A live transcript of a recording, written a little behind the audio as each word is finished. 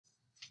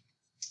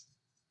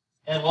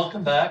And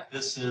welcome back.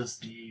 This is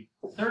the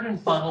third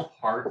and final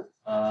part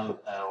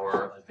of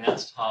our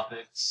advanced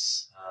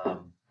topics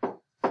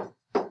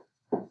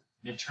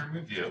midterm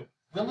review.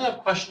 We only have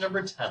question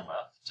number 10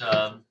 left.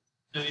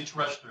 No need to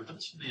rush through, but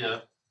this will be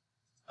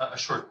a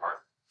short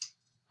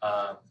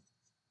part.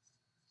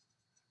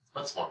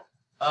 Let's look.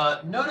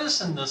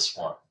 Notice in this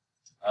one,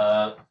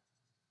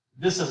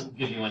 this doesn't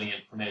give you any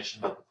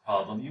information about the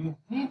problem. You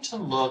need to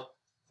look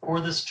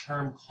for this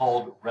term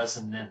called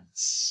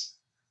resonance.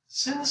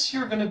 Since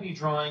you're going to be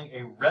drawing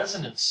a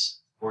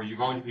resonance, or you're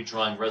going to be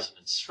drawing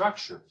resonance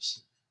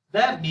structures,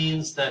 that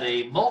means that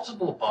a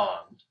multiple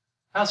bond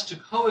has to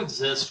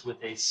coexist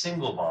with a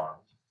single bond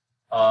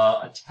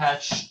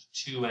attached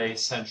to a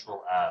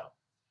central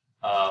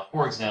atom.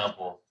 For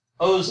example,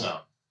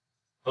 ozone,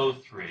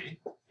 O3,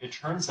 it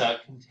turns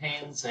out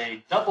contains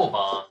a double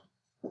bond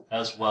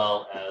as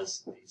well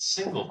as a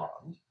single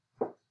bond.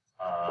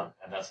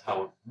 And that's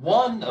how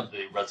one of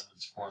the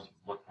resonance forms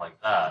would look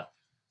like that.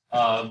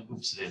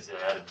 Oops,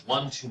 I added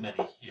one too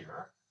many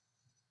here.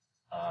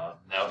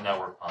 Now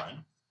we're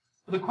fine.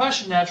 But the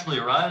question naturally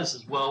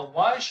arises, well,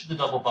 why should the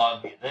double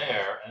bond be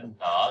there and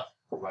not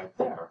right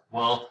there?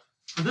 Well,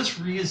 for this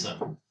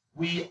reason,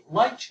 we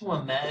like to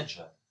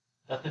imagine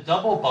that the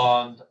double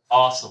bond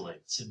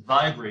oscillates. It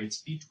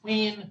vibrates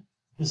between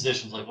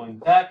positions, like going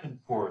back and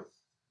forth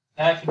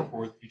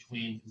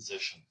between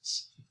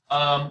positions.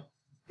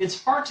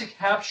 It's hard to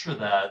capture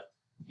that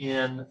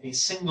in a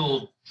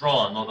single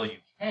drawing, although you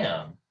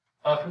can.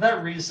 For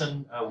that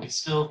reason, we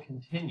still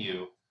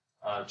continue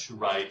to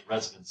write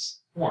resonance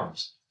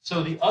forms.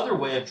 So the other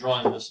way of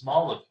drawing this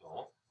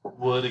molecule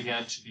would,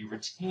 again, to be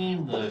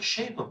retain the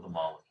shape of the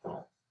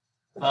molecule.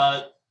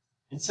 But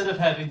instead of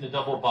having the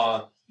double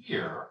bond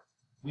here,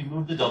 we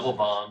move the double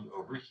bond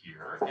over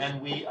here,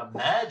 and we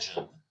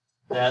imagine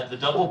that the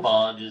double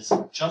bond is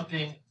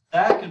jumping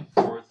back and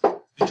forth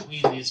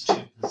between these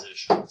two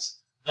positions.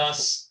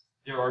 Thus,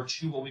 there are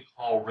two what we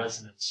call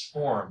resonance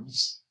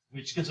forms,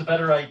 which gives a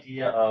better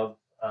idea of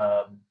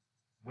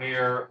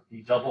where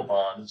the double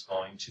bond is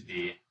going to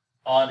be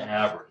on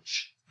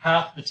average.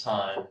 Half the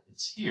time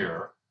it's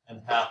here,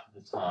 and half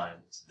of the time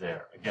it's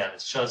there. Again,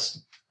 it's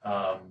just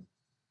kind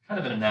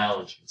of an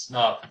analogy. It's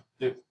not,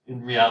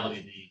 in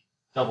reality, the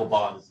double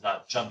bond is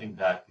not jumping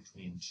back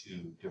between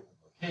two different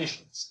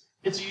locations.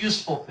 It's a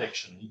useful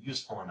fiction, a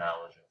useful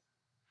analogy,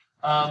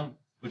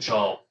 which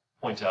I'll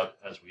point out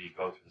as we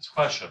go through this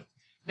question.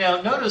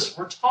 Now, notice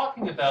we're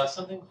talking about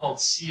something called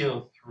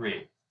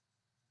CO3.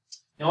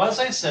 Now, as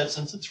I said,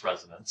 since it's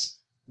resonance,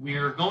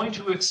 we're going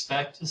to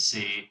expect to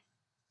see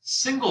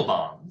single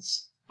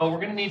bonds, but we're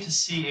going to need to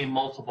see a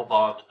multiple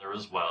bond in there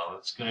as well.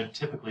 It's going to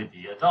typically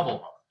be a double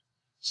bond.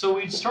 So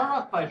we'd start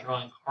off by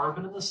drawing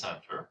carbon in the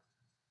center.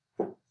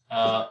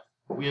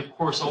 We, of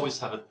course, always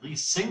have at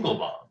least single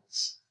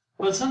bonds.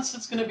 But since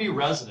it's going to be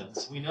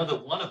resonance, we know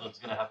that one of them is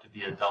going to have to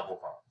be a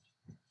double bond.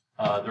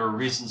 There are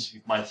reasons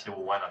you might say,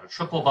 well, why not a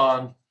triple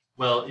bond?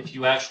 Well, if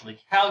you actually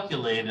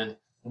calculated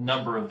the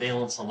number of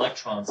valence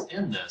electrons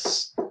in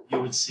this,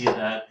 you would see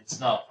that it's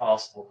not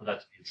possible for that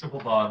to be a triple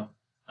bond.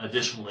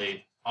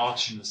 Additionally,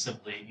 oxygen is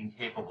simply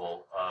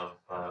incapable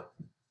of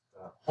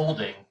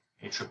holding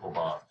a triple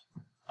bond.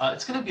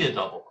 It's going to be a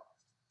double bond.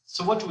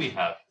 So what do we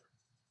have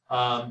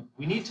here?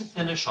 We need to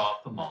finish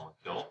off the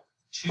molecule.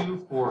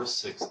 2, 4,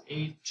 6,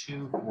 8,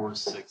 2, 4,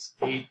 6,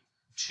 8,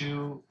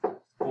 2,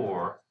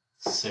 4,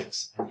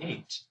 6, and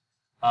 8.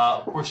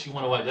 Of course, you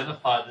want to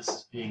identify this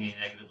as being a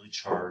negatively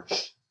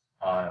charged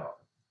ion.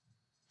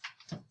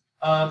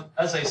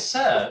 As I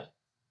said,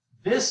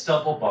 this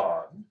double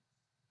bond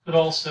could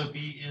also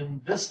be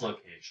in this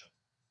location,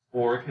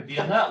 or it could be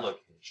in that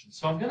location.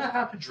 So I'm going to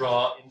have to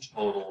draw in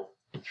total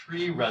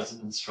 3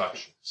 resonance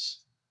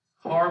structures.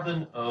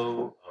 Carbon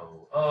O,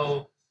 O,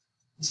 O.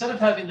 Instead of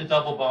having the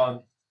double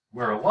bond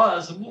where it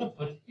was, I'm going to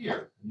put it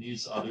here. And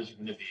these others are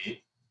going to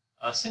be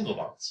single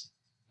bonds.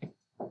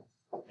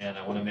 And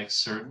I want to make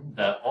certain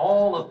that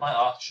all of my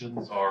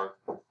oxygens are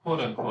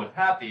quote-unquote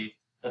happy,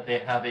 that they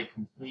have a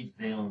complete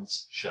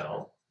valence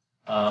shell.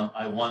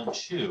 I want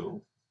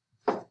to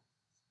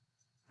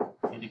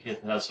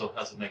indicate that it also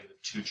has a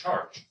 -2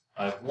 charge.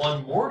 I have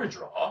one more to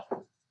draw.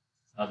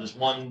 There's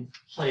one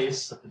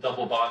place that the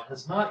double bond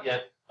has not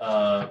yet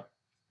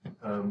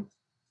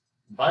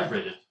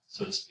vibrated,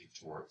 so to speak,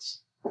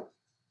 towards.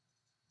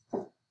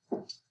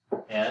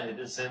 And it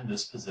is in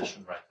this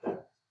position right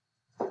there.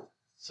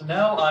 So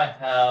now I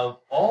have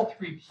all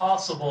 3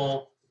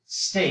 possible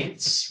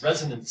states,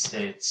 resonance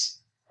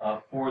states,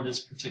 for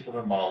this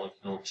particular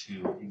molecule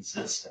to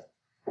exist in.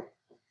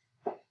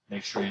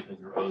 Make sure that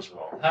your O's are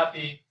all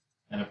happy,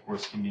 and of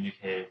course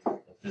communicate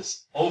that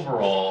this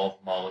overall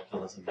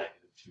molecule has a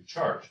 -2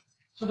 charge.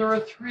 So there are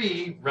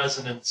 3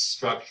 resonance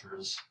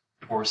structures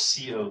for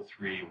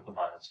CO3 with a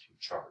 -2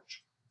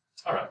 charge.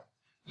 All right.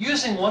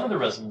 Using one of the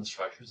resonance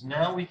structures,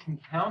 now we can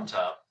count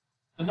up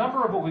the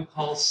number of what we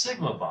call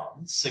sigma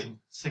bonds,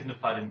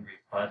 signified in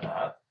Greek by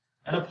that,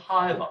 and a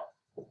pi bond.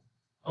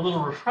 A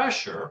little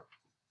refresher,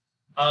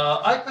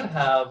 I could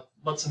have,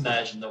 let's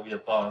imagine that we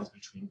have bonds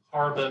between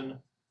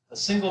carbon, a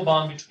single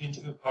bond between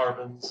two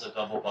carbons, a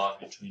double bond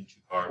between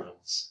two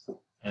carbons,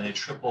 and a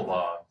triple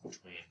bond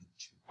between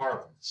two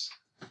carbons.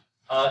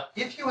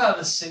 If you have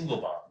a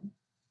single bond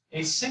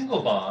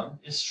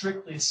is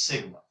strictly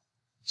sigma.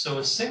 So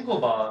a single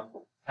bond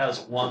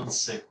has one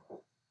sigma.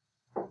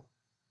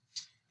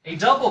 A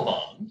double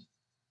bond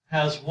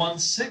has one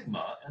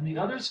sigma, and the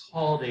other is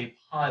called a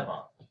pi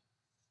bond.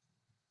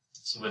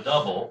 So a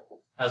double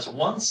has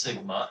one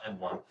sigma and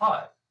one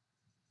pi.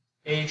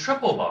 A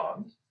triple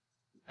bond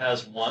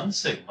has one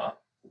sigma,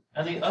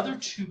 and the other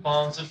two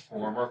bonds it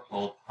form are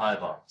called pi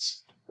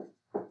bonds.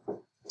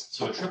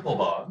 So a triple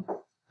bond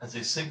has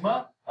a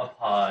sigma, a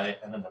pi,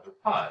 and another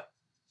pi.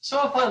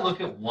 So if I look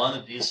at one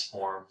of these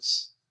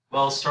forms,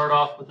 well, I'll start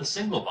off with the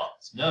single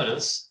bonds.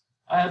 Notice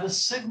I have a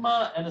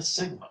sigma and a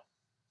sigma.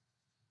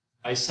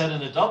 I said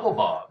in a double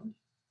bond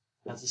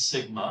has a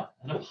sigma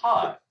and a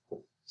pi.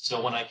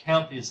 So when I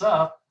count these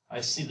up,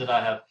 I see that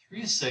I have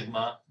 3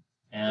 sigma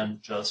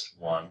and just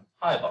 1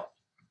 pi bond.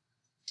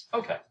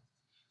 Okay.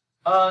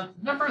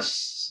 Number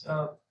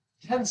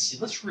 10C,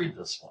 let's read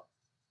this one.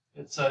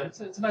 It's a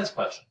nice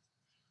question.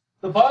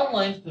 The bond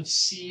length of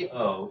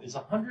CO is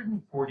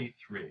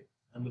 143,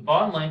 and the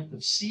bond length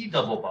of C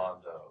double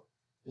bond O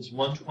is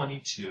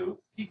 122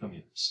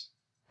 picometers.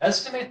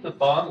 Estimate the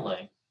bond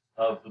length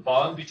of the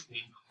bond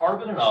between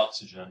carbon and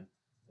oxygen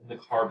in the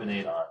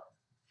carbonate ion.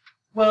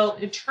 Well,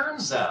 it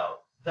turns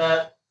out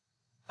that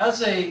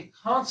as a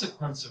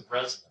consequence of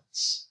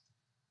resonance,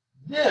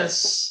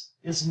 this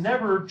is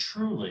never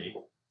truly,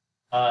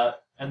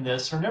 and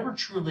this are never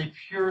truly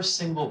pure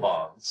single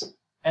bonds,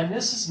 and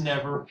this is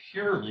never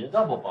purely a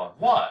double bond.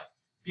 Why?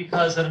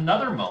 Because at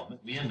another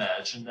moment, we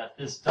imagine that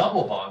this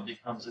double bond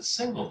becomes a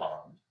single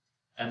bond,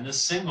 and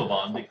this single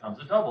bond becomes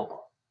a double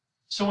bond.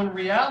 So in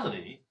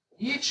reality,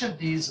 each of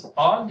these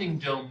bonding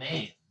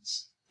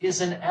domains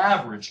is an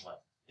average length.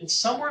 It's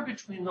somewhere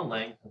between the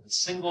length of a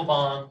single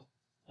bond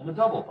and a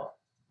double bond.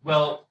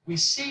 Well, we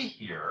see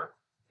here,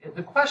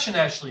 the question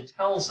actually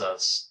tells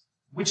us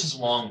which is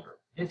longer.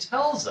 It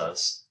tells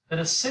us that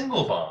a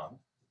single bond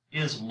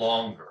is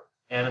longer.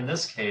 And in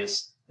this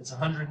case, it's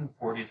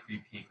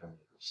 143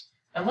 picometers.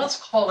 And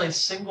let's call a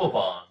single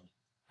bond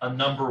a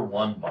number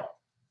 1 bond.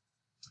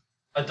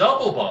 A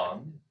double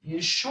bond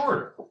is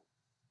shorter.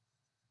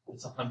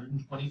 It's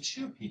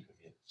 122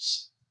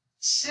 picometers.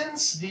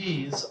 Since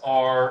these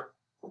are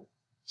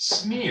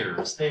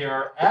smears, they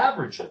are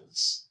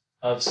averages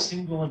of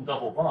single and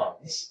double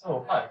bonds.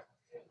 Oh, hi.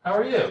 How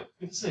are you?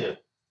 Good to see you.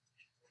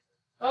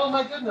 Oh,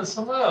 my goodness.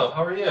 Hello.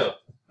 How are you?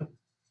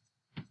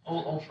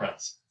 Old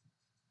friends.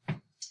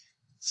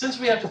 Since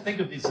we have to think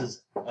of these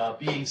as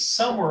being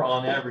somewhere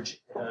on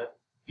average,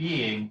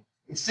 being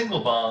a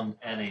single bond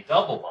and a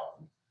double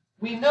bond,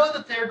 we know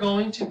that they're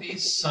going to be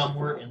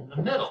somewhere in the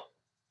middle.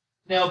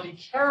 Now, be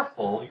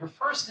careful. Your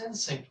first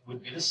instinct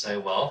would be to say,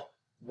 well,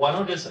 why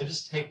don't I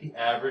just take the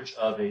average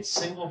of a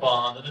single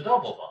bond and a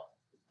double bond?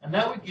 And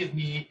that would give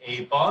me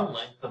a bond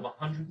length of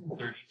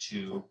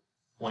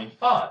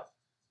 132.5.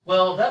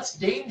 Well, that's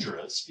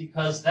dangerous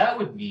because that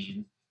would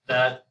mean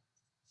that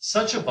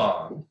such a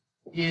bond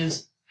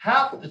is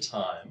half the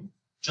time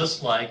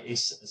just like a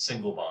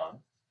single bond,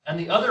 and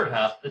the other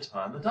half the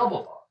time a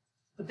double bond.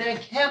 But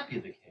that can't be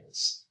the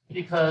case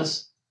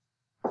because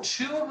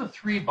 2 of the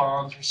 3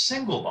 bonds are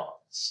single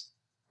bonds.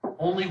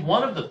 Only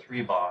 1 of the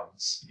 3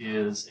 bonds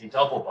is a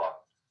double bond.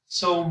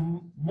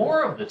 So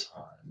more of the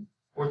time,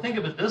 or think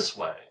of it this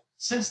way,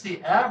 since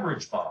the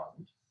average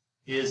bond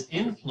is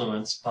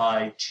influenced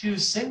by 2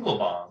 single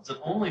bonds and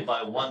only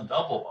by 1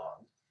 double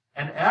bond,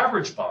 an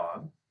average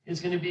bond is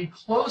going to be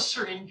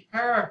closer in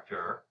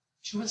character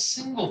to a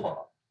single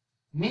bond,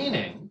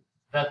 meaning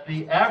that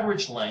the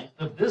average length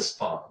of this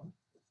bond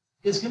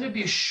is going to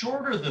be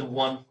shorter than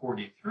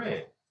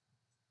 143,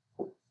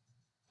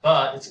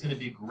 but it's going to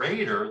be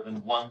greater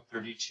than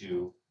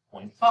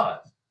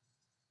 132.5.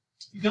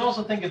 You can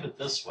also think of it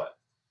this way.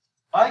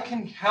 I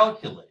can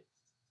calculate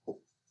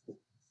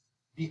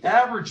the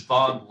average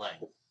bond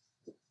length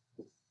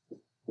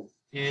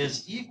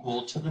is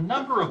equal to the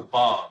number of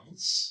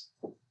bonds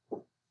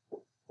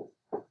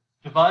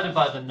divided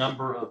by the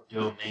number of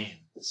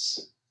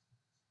domains.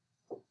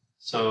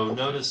 So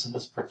notice in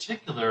this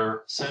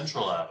particular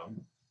central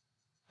atom,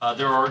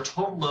 there are a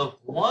total of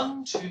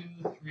 1, 2,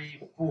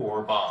 3,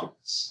 4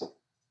 bonds.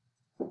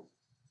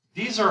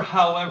 These are,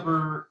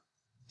 however,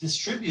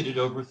 distributed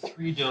over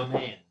 3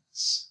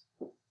 domains.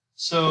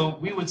 So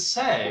we would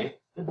say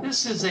that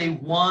this is a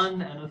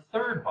 1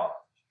 1/3 bond.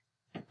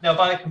 Now,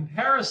 by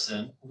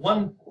comparison,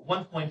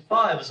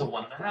 1.5 is a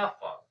 1.5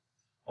 bond.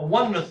 A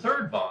 1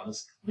 1/3 bond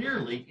is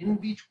clearly in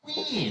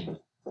between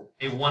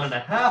a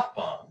 1.5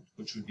 bond,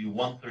 which would be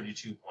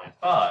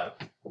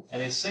 132.5,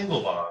 and a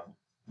single bond,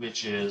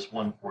 which is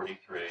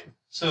 143.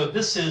 So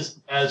this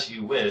is as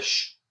you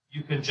wish.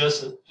 You can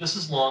just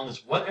as long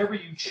as whatever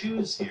you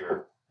choose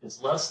here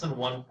is less than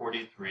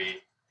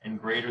 143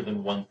 and greater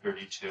than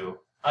 132.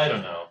 I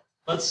don't know.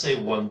 Let's say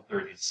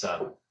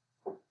 137.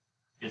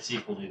 It's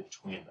equally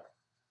between them.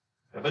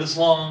 Okay, but as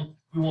long,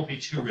 we won't be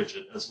too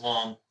rigid, as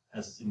long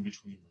as it's in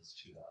between those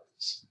 2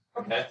 values.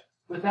 Okay.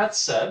 With that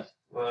said,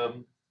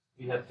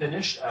 we have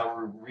finished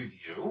our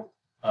review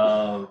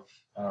of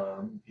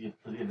for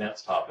the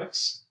advanced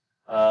topics.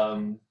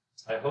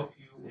 I hope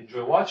you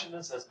enjoy watching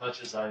this as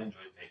much as I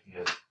enjoyed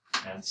making it.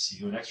 And see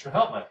you in extra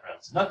help, my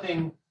friends.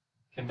 Nothing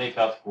can make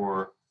up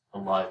for a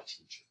live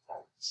teacher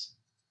always.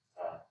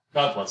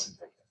 God bless you.